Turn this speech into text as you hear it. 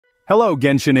Hello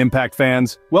Genshin Impact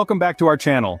fans, welcome back to our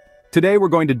channel. Today we're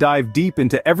going to dive deep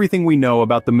into everything we know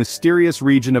about the mysterious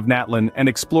region of Natlan and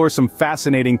explore some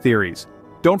fascinating theories.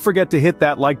 Don't forget to hit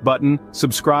that like button,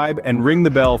 subscribe, and ring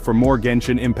the bell for more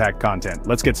Genshin Impact content.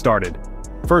 Let's get started.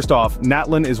 First off,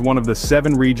 Natlan is one of the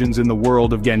 7 regions in the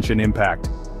world of Genshin Impact.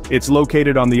 It's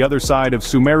located on the other side of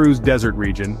Sumeru's desert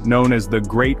region, known as the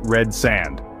Great Red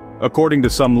Sand. According to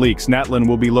some leaks, Natlan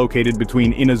will be located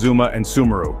between Inazuma and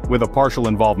Sumeru, with a partial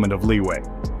involvement of Liyue.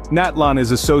 Natlan is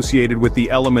associated with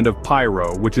the element of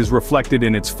Pyro, which is reflected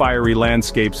in its fiery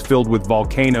landscapes filled with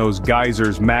volcanos,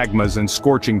 geysers, magmas, and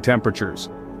scorching temperatures.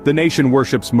 The nation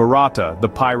worships Murata, the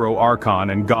Pyro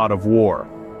Archon and god of war.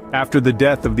 After the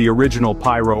death of the original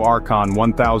Pyro Archon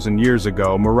 1,000 years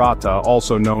ago, Murata,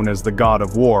 also known as the god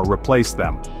of war, replaced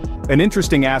them. An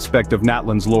interesting aspect of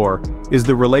Natlan's lore is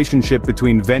the relationship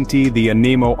between Venti, the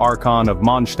Anemo Archon of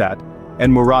Mondstadt,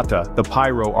 and Murata, the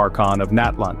Pyro Archon of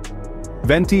Natlan.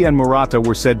 Venti and Murata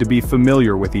were said to be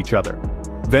familiar with each other.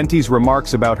 Venti's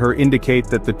remarks about her indicate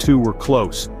that the two were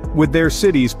close, with their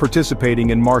cities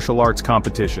participating in martial arts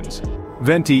competitions.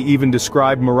 Venti even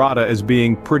described Murata as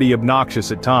being pretty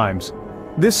obnoxious at times.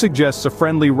 This suggests a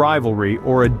friendly rivalry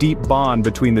or a deep bond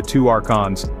between the two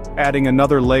Archons, adding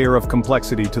another layer of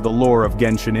complexity to the lore of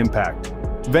Genshin Impact.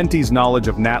 Venti's knowledge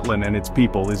of Natlan and its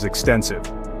people is extensive.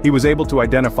 He was able to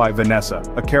identify Vanessa,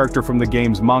 a character from the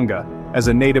game's manga, as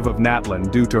a native of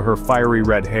Natlan due to her fiery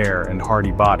red hair and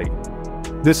hardy body.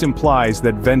 This implies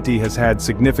that Venti has had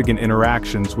significant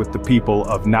interactions with the people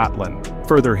of Natlan,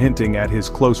 further hinting at his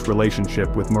close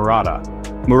relationship with Murata.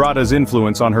 Murata's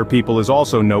influence on her people is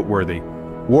also noteworthy.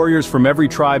 Warriors from every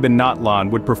tribe in Natlan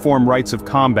would perform rites of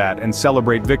combat and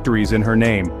celebrate victories in her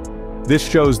name. This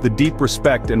shows the deep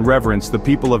respect and reverence the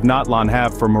people of Natlan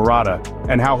have for Murata,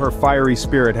 and how her fiery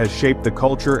spirit has shaped the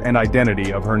culture and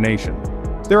identity of her nation.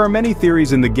 There are many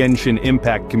theories in the Genshin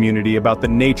Impact community about the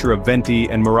nature of Venti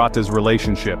and Murata's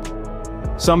relationship.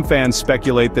 Some fans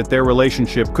speculate that their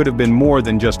relationship could have been more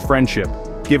than just friendship,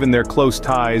 given their close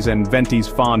ties and Venti's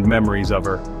fond memories of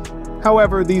her.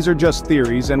 However, these are just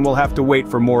theories and we'll have to wait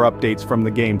for more updates from the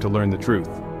game to learn the truth.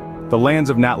 The lands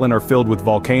of Natlan are filled with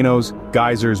volcanoes,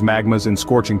 geysers, magmas, and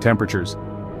scorching temperatures.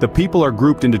 The people are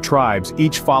grouped into tribes,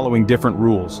 each following different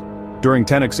rules. During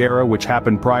Tenoch's era, which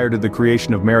happened prior to the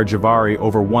creation of Mare Jivari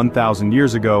over 1,000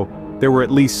 years ago, there were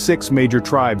at least 6 major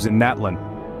tribes in Natlan.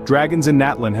 Dragons in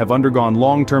Natlan have undergone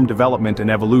long-term development and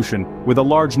evolution, with a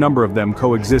large number of them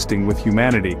coexisting with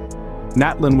humanity.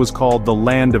 Natlan was called the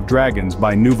Land of Dragons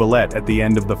by Neuvillette at the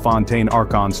end of the Pyro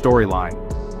Archon storyline.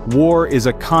 War is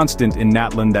a constant in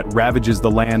Natlan that ravages the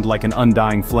land like an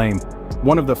undying flame.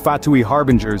 One of the Fatui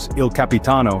Harbingers, Il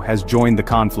Capitano, has joined the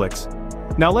conflicts.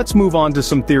 Now let's move on to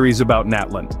some theories about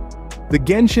Natlan. The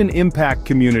Genshin Impact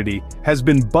community has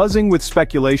been buzzing with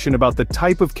speculation about the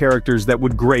type of characters that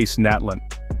would grace Natlan.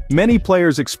 Many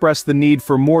players express the need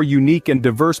for more unique and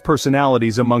diverse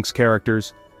personalities amongst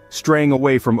characters, straying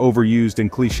away from overused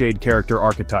and cliched character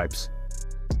archetypes.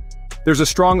 There's a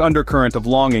strong undercurrent of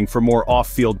longing for more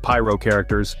off-field Pyro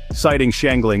characters, citing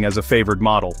Xiangling as a favored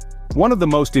model. One of the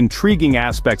most intriguing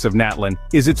aspects of Natlan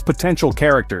is its potential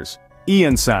characters.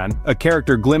 Iansan, a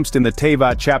character glimpsed in the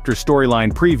Teyvat chapter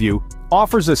storyline preview,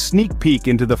 offers a sneak peek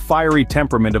into the fiery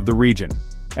temperament of the region.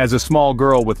 As a small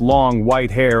girl with long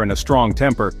white hair and a strong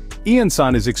temper,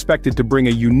 Iansan is expected to bring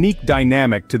a unique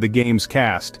dynamic to the game's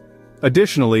cast.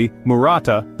 Additionally,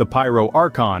 Murata, the Pyro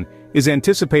Archon, is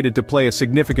anticipated to play a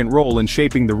significant role in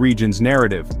shaping the region's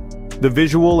narrative. The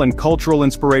visual and cultural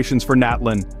inspirations for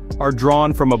Natlan are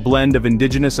drawn from a blend of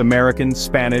indigenous American,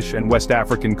 Spanish, and West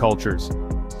African cultures.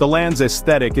 The land's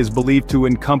aesthetic is believed to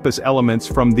encompass elements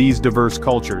from these diverse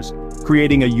cultures,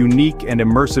 creating a unique and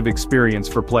immersive experience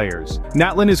for players.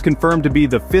 Natlan is confirmed to be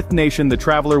the 5th nation the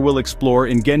traveler will explore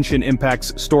in Genshin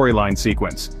Impact's storyline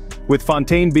sequence, with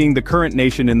Fontaine being the current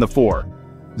nation in the 4.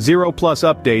 0+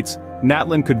 updates,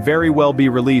 Natlan could very well be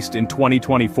released in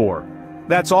 2024.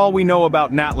 That's all we know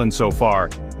about Natlan so far.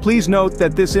 Please note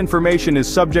that this information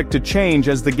is subject to change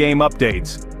as the game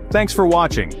updates. Thanks for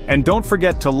watching, and don't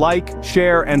forget to like,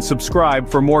 share, and subscribe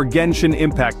for more Genshin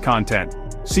Impact content.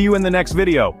 See you in the next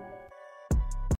video.